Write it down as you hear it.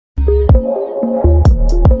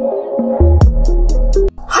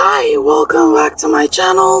Hi, welcome back to my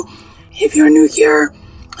channel. If you're new here,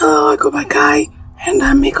 hello, I go by Kai and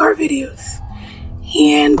I make art videos.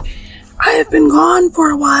 And I have been gone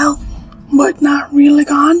for a while, but not really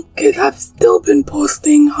gone because I've still been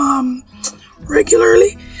posting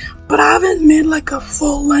regularly, but I haven't made like a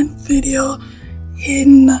full-length video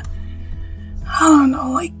in, I don't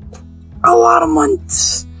know, like a lot of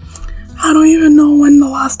months. I don't even know when the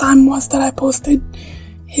last time was that I posted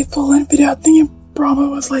a full-length video. I think it probably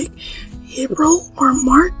was like April or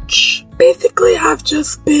March. Basically, I've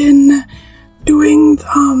just been doing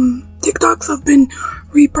TikToks. I've been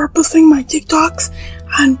repurposing my TikToks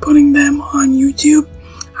and putting them on YouTube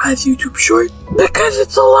as YouTube short because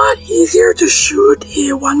it's a lot easier to shoot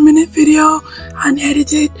a 1-minute video and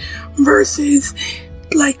edit it versus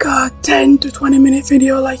like a 10 to 20-minute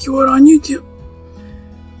video like you would on YouTube.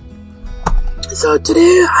 So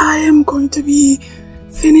today I am going to be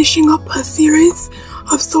finishing up a series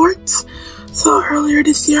of sorts. So earlier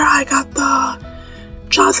this year I got the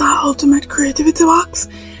Jaza Ultimate Creativity Box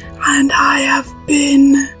and I have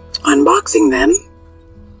been unboxing them,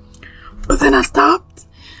 but then I stopped.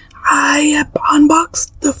 I have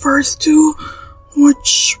unboxed the first two,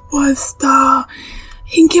 which was the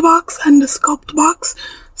Inky box and the Sculpt box.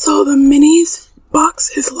 So the minis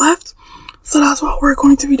box is left. So that's what we're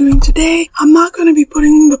going to be doing today. I'm not going to be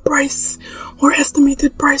putting the price or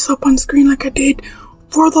estimated price up on screen like I did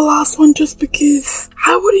for the last one, just because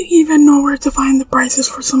I wouldn't even know where to find the prices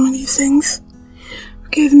for some of these things.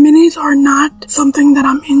 Because minis are not something that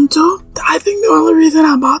I'm into. I think the only reason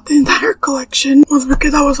I bought the entire collection was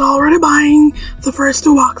because I was already buying the first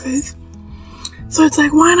two boxes. So it's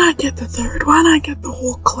like, why not get the third? Why not get the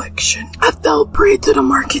whole collection? I fell prey to the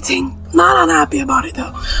marketing. Not unhappy about it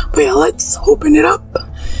though. But yeah, let's open it up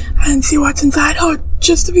and see what's inside. Oh,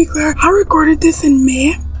 just to be clear, I recorded this in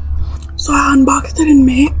May. So I unboxed it in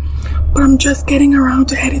May, but I'm just getting around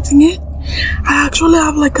to editing it. I actually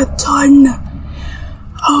have like a ton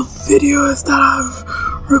of videos that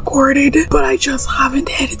I've recorded, but I just haven't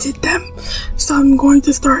edited them. So I'm going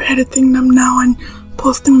to start editing them now and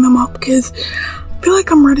posting them up because I feel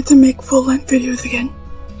like I'm ready to make full-length videos again.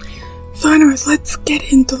 So anyways, let's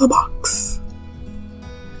get into the box.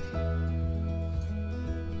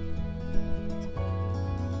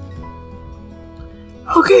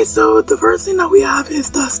 Okay, so the first thing that we have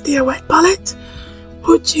is the Stay Wet palette,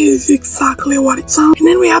 which is exactly what it sounds. And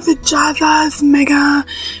then we have the Jaza's Mega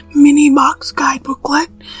Mini Box Guide Booklet,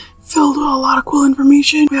 filled with a lot of cool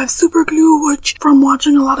information. We have super glue, which from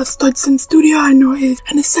watching a lot of studs in studio, I know is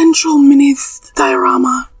an essential minis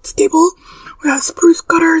diorama staple. We have spruce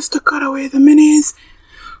cutters to cut away the minis.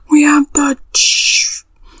 We have an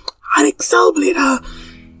Excel blade, a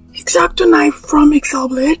X-Acto knife from Excel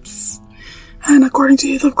Blades. And according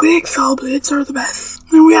to Ace of Clay, Excel blades are the best.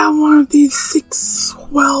 And we have one of these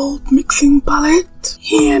 6-well mixing palette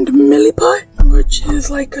and Milliput, which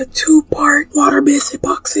is like a 2-part water-based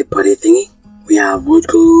epoxy putty thingy. We have wood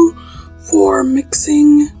glue for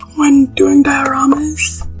mixing when doing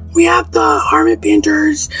dioramas. We have the Army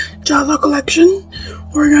Painters Jaza collection.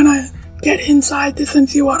 We're gonna get inside this and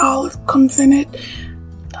see what all comes in it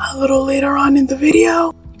a little later on in the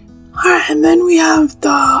video. Alright, and then we have the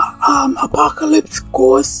Apocalypse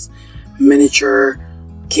Ghost miniature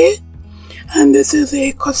kit. And this is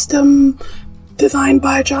a custom designed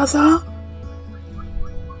by Jaza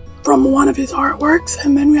from one of his artworks.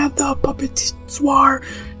 And then we have the Puppetoir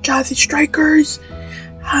Jazzy Strikers.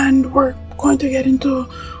 And we're going to get into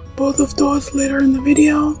both of those later in the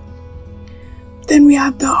video. Then we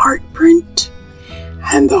have the art print.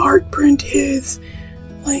 And the art print is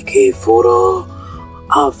like a photo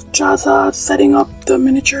of Jaza setting up the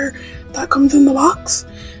miniature that comes in the box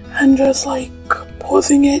and just like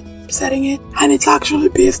posing it, setting it, and it's actually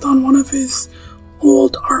based on one of his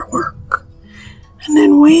old artwork. And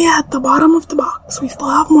then way at the bottom of the box, we still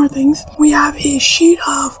have more things. We have a sheet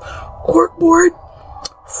of corkboard,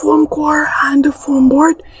 foam core, and a foam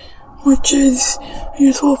board, which is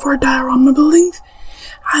useful for diorama buildings.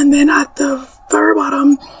 And then at the very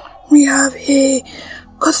bottom, we have a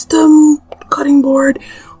custom cutting board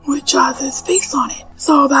with Jaza's face on it.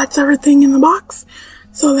 So that's everything in the box.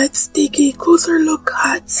 So let's take a closer look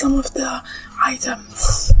at some of the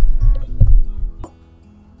items.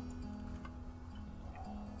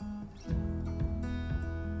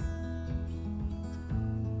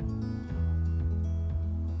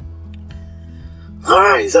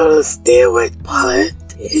 Alright, so the Stay Wet palette,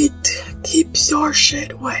 it keeps your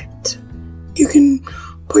shit wet. You can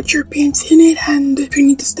put your paints in it, and if you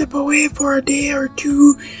need to step away for a day or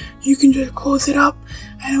two, you can just close it up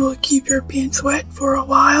and it will keep your paints wet for a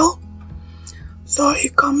while. So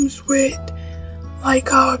it comes with like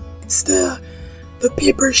it's the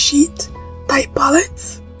paper sheet type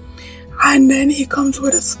palettes, and then it comes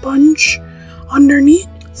with a sponge underneath.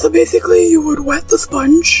 So basically you would wet the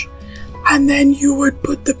sponge, and then you would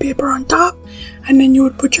put the paper on top, and then you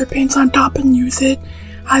would put your paints on top and use it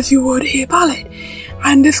as you would a palette.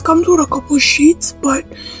 And this comes with a couple sheets, but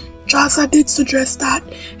Jaza did suggest that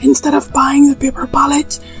instead of buying the paper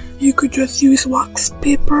palette, you could just use wax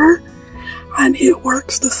paper and it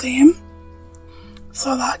works the same.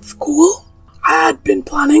 So that's cool. I had been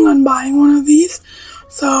planning on buying one of these,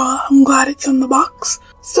 so I'm glad it's in the box.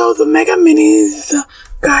 So the Mega Minis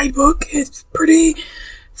guidebook is pretty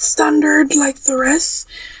standard like the rest.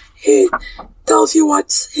 It tells you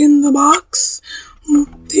what's in the box.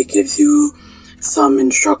 It gives you some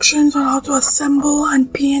instructions on how to assemble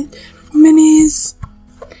and paint minis,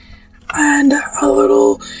 and a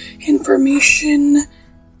little information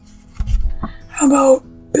about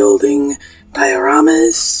building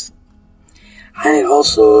dioramas. And it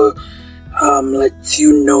also lets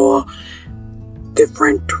you know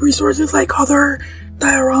different resources like other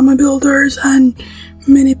diorama builders and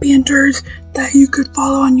mini painters that you could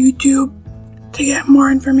follow on YouTube to get more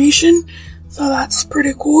information. So that's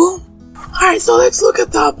pretty cool. Alright, so let's look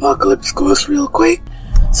at the Apocalypse Ghost real quick.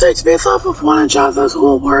 So it's based off of one of Jaza's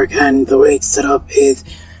old work, and the way it's set up is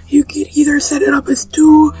you could either set it up as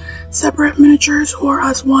 2 separate miniatures or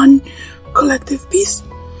as one collective piece.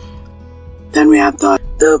 Then we have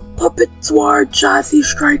the Puppets War Jazzy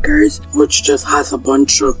Strikers, which just has a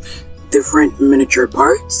bunch of different miniature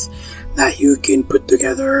parts that you can put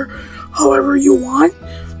together however you want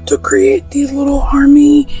to create these little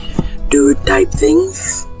army dude type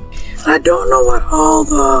things. I don't know what all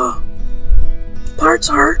the parts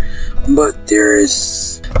are, but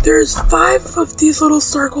there's 5 of these little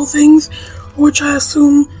circle things, which I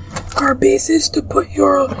assume are bases to put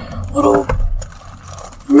your little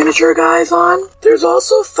miniature guys on. There's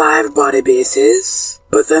also 5 body bases,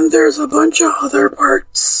 but then there's a bunch of other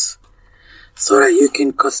parts so that you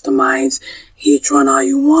can customize each one how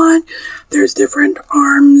you want. There's different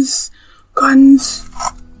arms, guns,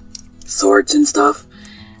 swords and stuff.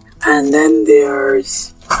 And then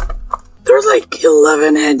there's like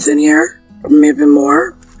 11 heads in here, or maybe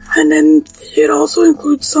more. And then it also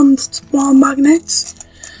includes some small magnets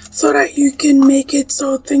so that you can make it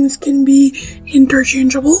so things can be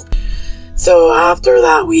interchangeable. So after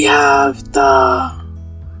that we have the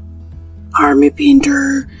Army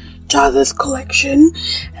Painter Jaza's collection,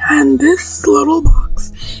 and this little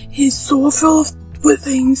box is so filled with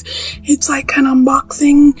things. It's like an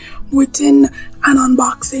unboxing within an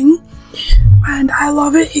unboxing, and I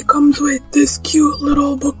love it. It comes with this cute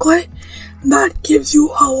little booklet that gives you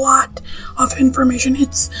a lot of information.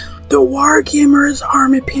 It's the Wargamers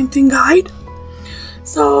Army Painting Guide.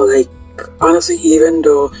 So like, honestly, even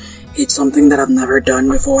though it's something that I've never done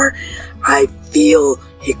before, I feel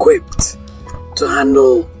equipped to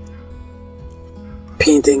handle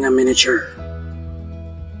painting a miniature.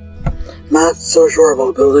 Not so sure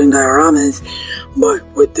about building dioramas, but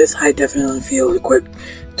with this I definitely feel equipped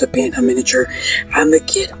to paint a miniature. And the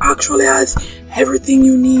kit actually has everything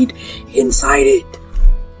you need inside it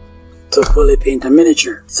to fully paint a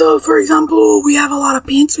miniature. So for example, we have a lot of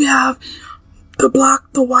paints. We have the black,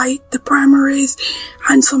 the white, the primaries,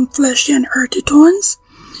 and some fleshy and earthy tones.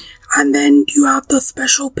 And then you have the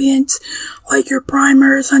special paints like your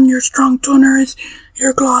primers and your strong toners,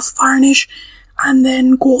 your gloss varnish, and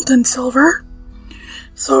then gold and silver.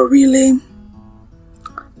 So really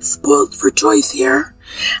spoiled for choice here.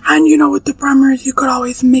 And you know, with the primers you could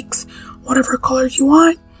always mix whatever colors you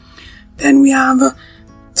want. Then we have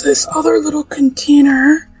this other little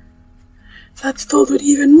container that's filled with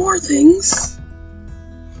even more things.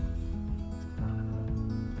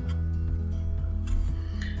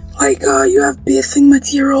 Like you have basing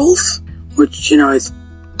materials, which you know is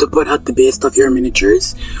to put at the base of your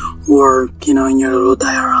miniatures, or you know, in your little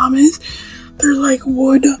dioramas. There's like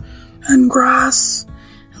wood and grass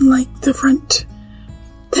and like different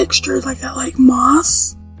textures like that, like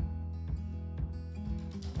moss.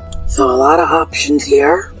 So a lot of options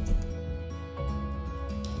here.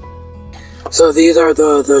 So these are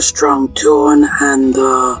the strong tone and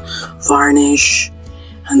the varnish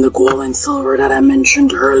and the gold and silver that I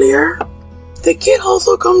mentioned earlier. The kit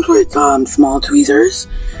also comes with small tweezers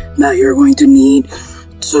that you're going to need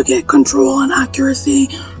to get control and accuracy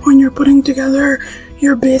when you're putting together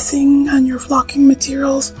your basing and your flocking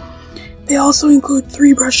materials. They also include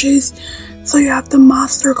 3 brushes. So you have the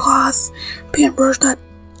Masterclass paintbrush that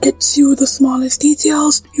gets you the smallest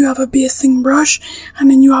details. You have a basing brush, and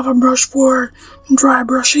then you have a brush for dry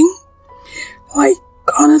brushing. Like,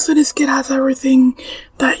 honestly, this kit has everything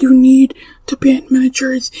that you need to paint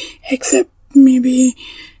miniatures, except maybe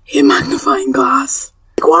a magnifying glass.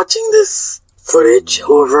 Like, watching this footage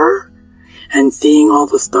over and seeing all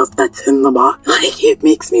the stuff that's in the box, like, it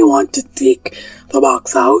makes me want to take the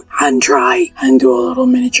box out and try and do a little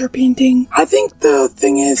miniature painting. I think the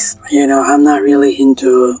thing is, you know, I'm not really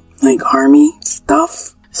into, like, army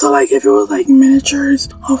stuff. So, like, if it was, like, miniatures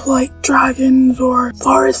of, like, dragons or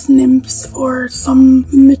forest nymphs or some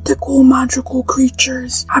mythical, magical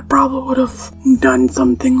creatures, I probably would have done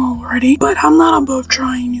something already. But I'm not above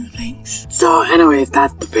trying new things. So, anyways,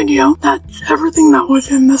 that's the video. That's everything that was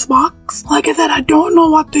in this box. Like I said, I don't know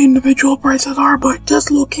what the individual prices are, but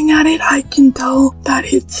just looking at it, I can tell that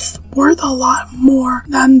it's worth a lot more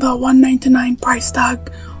than the $199 price tag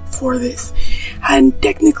for this. And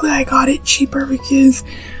technically I got it cheaper because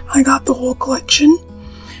I got the whole collection,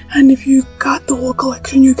 and if you got the whole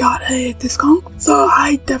collection you got a discount. So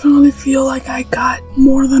I definitely feel like I got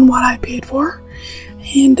more than what I paid for,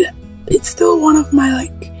 and it's still one of my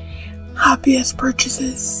like happiest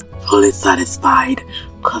purchases. Fully satisfied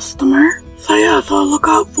customer. So yeah, so look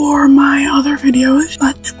out for my other videos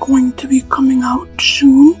that's going to be coming out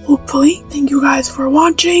soon, hopefully. Thank you guys for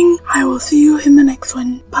watching. I will see you in the next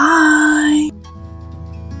one. Bye!